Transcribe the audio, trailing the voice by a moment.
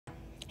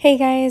Hey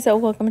guys,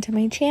 welcome to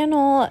my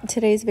channel.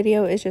 Today's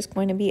video is just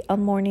going to be a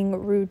morning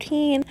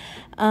routine.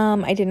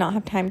 I did not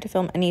have time to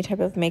film any type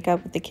of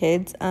makeup with the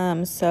kids,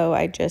 so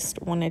I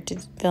just wanted to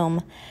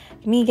film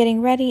me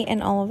getting ready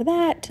and all of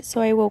that.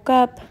 So I woke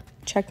up,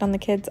 checked on the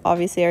kids.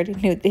 Obviously I already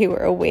knew they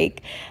were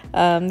awake.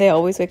 They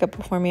always wake up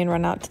before me and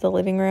run out to the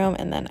living room,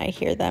 and then I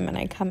hear them and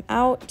I come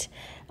out.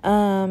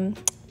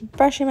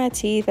 Brushing my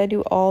teeth, I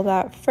do all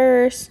that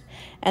first,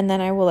 and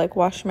then I will like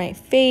wash my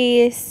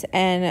face,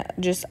 and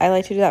just I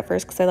like to do that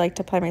first because I like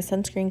to apply my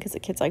sunscreen because the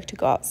kids like to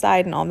go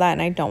outside and all that,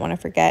 and I don't want to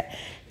forget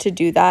to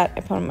do that. I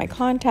put on my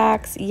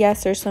contacts.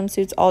 Yes, there's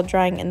swimsuits all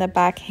drying in the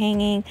back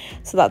hanging,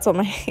 so that's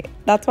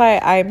why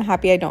I'm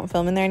happy I don't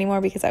film in there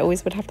anymore, because I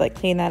always would have to like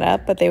clean that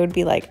up, but they would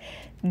be like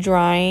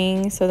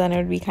drying, so then it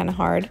would be kind of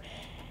hard.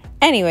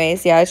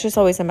 Anyways, yeah, it's just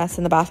always a mess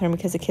in the bathroom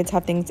because the kids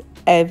have things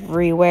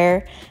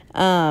everywhere.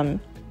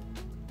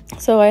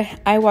 So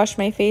I wash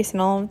my face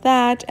and all of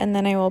that, and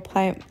then I will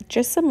apply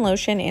just some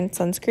lotion and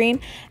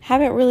sunscreen.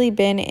 Haven't really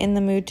been in the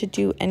mood to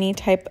do any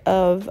type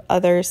of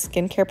other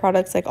skincare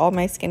products, like all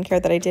my skincare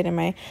that I did in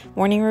my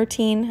morning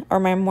routine or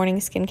my morning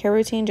skincare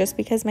routine, just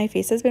because my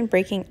face has been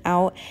breaking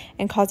out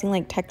and causing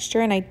like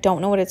texture, and I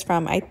don't know what it's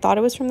from. I thought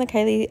it was from the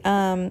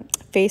Kylie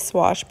face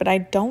wash, but I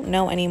don't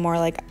know anymore.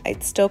 Like,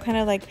 it's still kind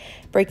of like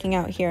breaking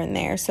out here and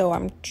there, so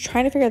I'm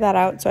trying to figure that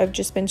out. So I've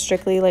just been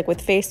strictly like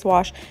with face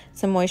wash,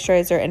 some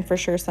moisturizer, and for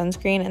sure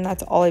sunscreen, and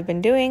that's all I've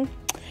been doing.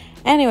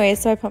 Anyway,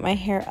 so I put my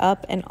hair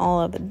up and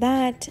all of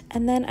that,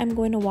 and then I'm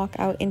going to walk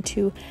out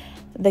into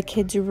the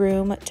kids'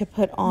 room to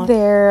put on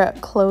their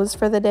clothes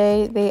for the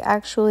day. They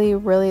actually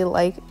really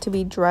like to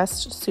be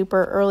dressed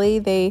super early.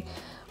 They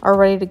are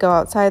ready to go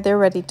outside, they're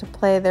ready to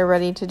play, they're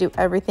ready to do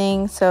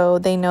everything, so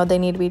they know they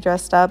need to be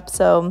dressed up.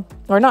 So,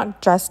 or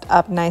not dressed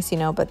up nice, you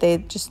know, but they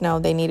just know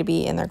they need to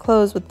be in their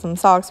clothes with some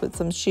socks, with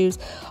some shoes,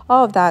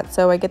 all of that.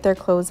 So I get their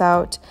clothes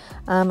out.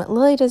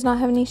 Lily does not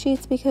have any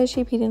sheets because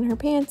she peed in her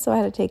pants, so I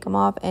had to take them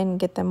off and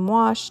get them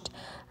washed.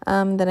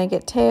 Then I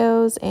get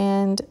Teo's,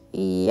 and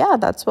yeah,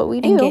 that's what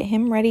we do. And get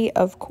him ready,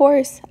 of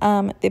course.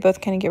 They both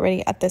kind of get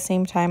ready at the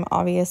same time,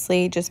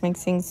 obviously, just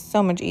makes things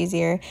so much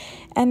easier.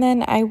 And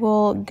then I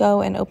will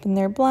go and open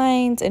their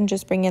blinds and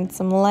just bring in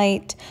some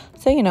light,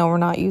 so you know we're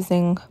not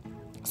using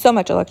so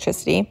much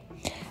electricity.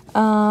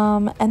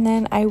 And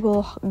then I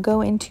will go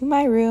into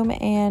my room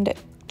and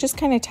just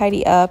kind of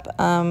tidy up.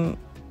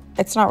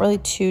 It's not really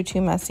too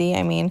messy.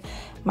 I mean,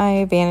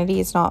 my vanity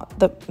is not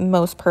the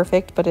most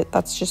perfect, but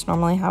that's just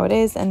normally how it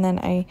is. And then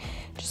I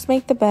just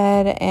make the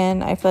bed,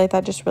 and I feel like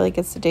that just really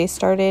gets the day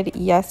started.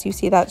 Yes, you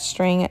see that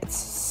string. It's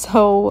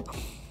so,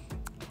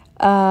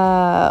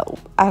 I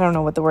don't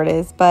know what the word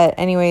is, but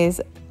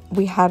anyways,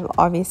 we had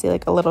obviously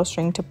like a little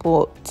string to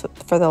pull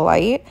for the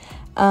light,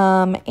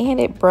 and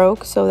it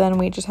broke. So then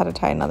we just had to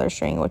tie another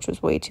string, which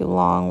was way too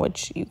long,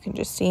 which you can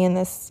just see in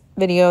this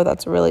video.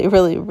 That's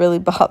really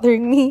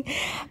bothering me.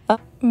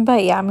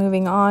 But yeah,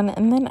 moving on.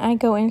 And then I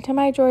go into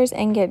my drawers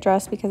and get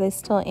dressed because I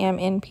still am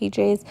in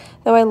PJs,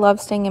 though I love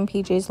staying in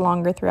PJs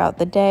longer throughout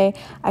the day.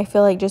 I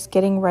feel like just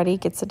getting ready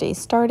gets the day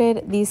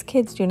started. These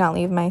kids do not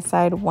leave my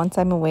side once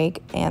I'm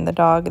awake, and the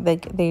dog,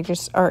 they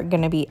just are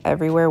gonna be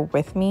everywhere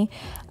with me.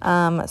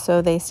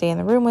 So they stay in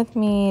the room with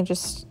me.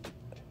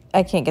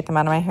 I can't get them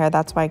out of my hair.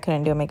 That's why I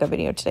couldn't do a makeup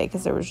video today,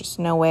 because there was just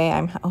no way.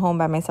 I'm home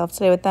by myself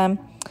today with them.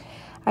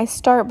 I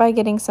start by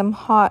getting some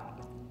hot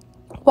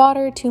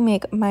water to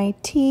make my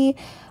tea.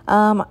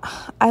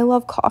 I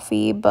love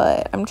coffee,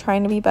 but I'm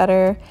trying to be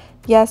better.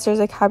 Yes, there's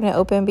a cabinet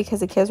open because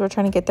the kids were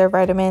trying to get their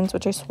vitamins,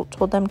 which I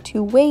told them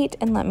to wait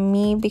and let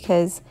me,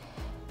 because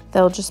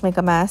they'll just make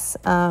a mess.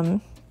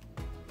 And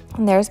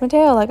there's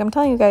Mateo. Like I'm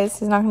telling you guys,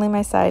 he's not gonna leave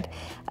my side.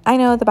 I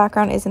know the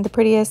background isn't the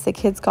prettiest. The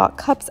kids got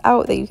cups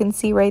out that you can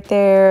see right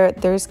there.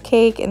 There's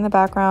cake in the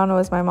background. It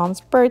was my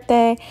mom's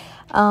birthday.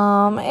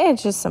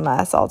 It's just a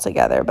mess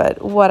altogether,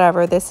 but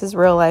whatever. This is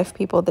real life,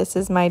 people. This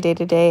is my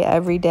day-to-day,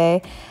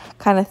 everyday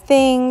kind of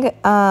thing.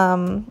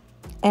 And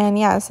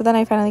yeah, so then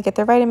I finally get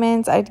their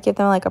vitamins. I'd give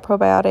them like a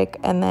probiotic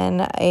and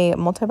then a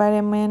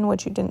multivitamin,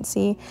 which you didn't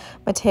see.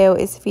 Mateo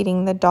is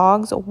feeding the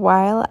dogs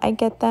while I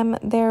get them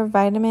their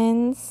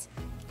vitamins.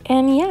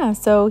 And yeah,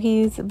 so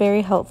he's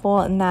very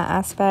helpful in that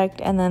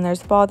aspect. And then there's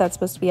the ball that's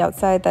supposed to be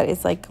outside that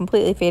is like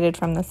completely faded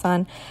from the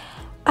sun.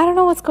 I don't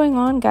know what's going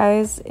on,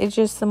 guys. It's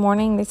just the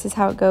morning. This is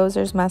how it goes.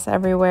 There's mess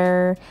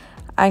everywhere.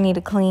 I need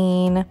to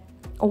clean,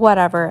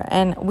 whatever.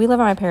 And we live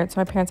with my parents.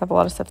 My parents have a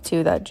lot of stuff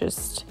too that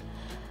just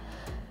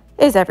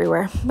is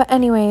everywhere. But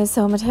anyways,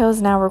 so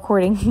Mateo's now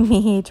recording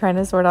me trying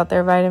to sort out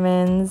their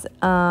vitamins.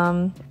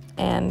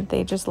 And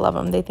they just love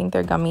them. They think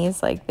they're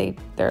gummies. Like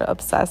they're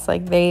obsessed.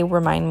 Like they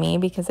remind me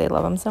because they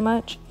love them so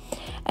much.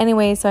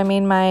 Anyway, so I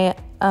made my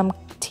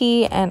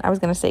tea, and I was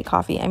gonna say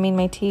coffee. I made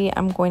my tea.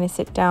 I'm going to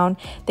sit down.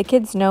 The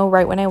kids know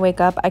right when I wake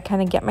up, I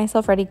kind of get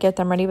myself ready, get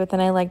them ready, but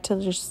then I like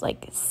to just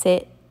like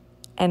sit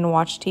and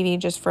watch TV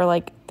just for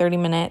like 30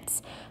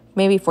 minutes,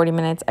 maybe 40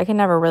 minutes. I can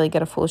never really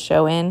get a full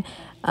show in.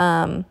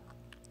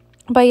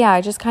 But yeah, I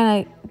just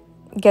kind of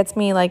gets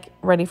me like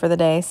ready for the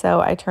day.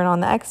 So I turn on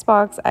the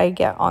Xbox, I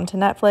get onto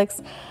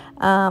Netflix.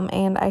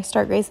 and I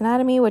start Grey's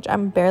Anatomy, which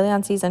I'm barely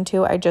on season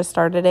 2. I just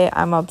started it.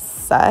 I'm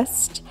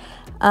obsessed.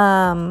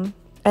 And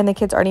the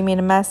kids already made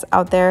a mess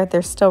out there.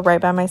 They're still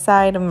right by my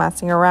side. I'm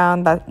messing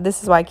around.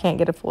 This is why I can't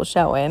get a full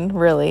show in,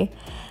 really.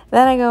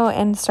 Then I go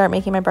and start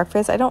making my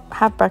breakfast. I don't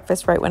have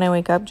breakfast right when I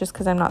wake up just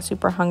because I'm not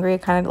super hungry. I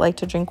kind of like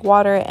to drink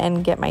water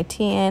and get my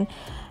tea in.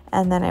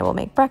 And then I will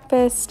make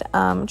breakfast.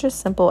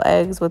 Just simple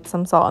eggs with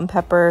some salt and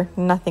pepper.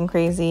 Nothing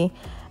crazy.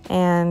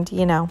 And,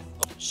 you know,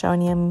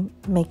 showing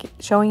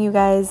you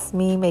guys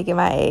me making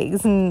my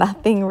eggs.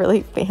 Nothing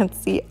really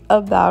fancy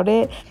about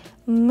it.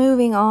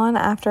 Moving on,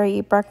 after I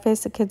eat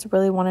breakfast, the kids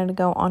really wanted to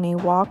go on a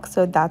walk,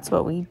 so that's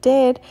what we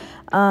did.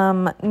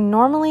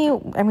 Normally,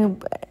 I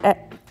mean,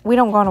 we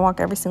don't go on a walk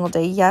every single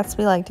day. Yes,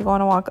 we like to go on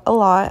a walk a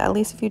lot, at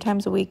least a few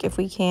times a week if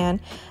we can.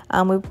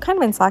 We've kind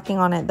of been slacking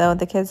on it, though.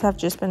 The kids have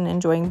just been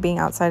enjoying being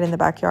outside in the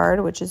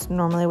backyard, which is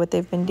normally what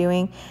they've been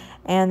doing.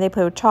 And they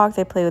play with chalk,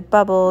 they play with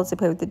bubbles, they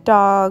play with the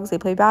dogs, they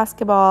play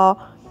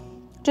basketball.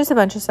 Just a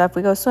bunch of stuff.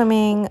 We go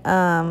swimming.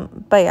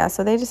 But yeah,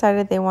 so they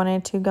decided they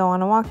wanted to go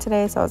on a walk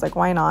today. So I was like,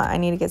 why not? I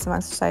need to get some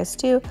exercise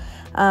too.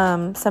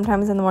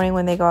 Sometimes in the morning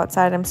when they go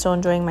outside, I'm still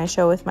enjoying my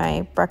show with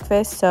my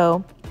breakfast.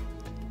 So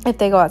if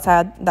they go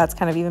outside, that's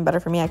kind of even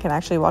better for me. I can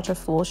actually watch a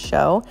full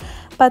show.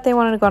 But they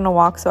wanted to go on a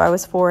walk, so I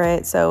was for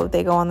it. So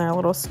they go on their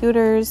little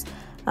scooters,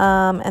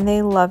 and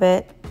they love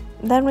it.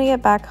 Then we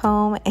get back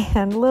home,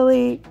 and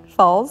Lily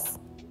falls,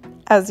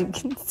 as you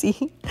can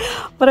see.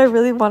 But I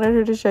really wanted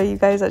her to show you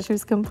guys that she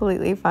was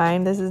completely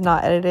fine. This is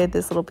not edited,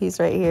 this little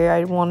piece right here.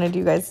 I wanted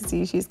you guys to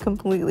see she's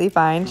completely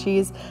fine.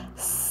 She's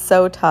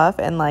so tough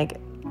and like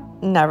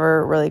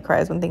never really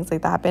cries when things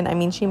like that happen. I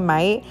mean, she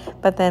might,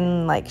 but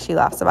then like she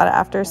laughs about it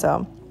after.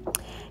 So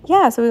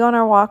yeah, so we go on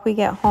our walk, we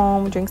get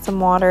home, drink some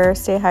water,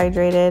 stay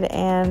hydrated,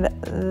 and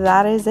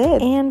that is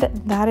it. And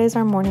that is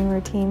our morning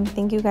routine.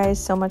 Thank you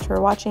guys so much for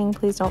watching.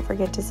 Please don't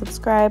forget to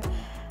subscribe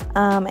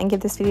and give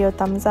this video a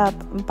thumbs up.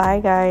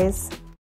 Bye guys.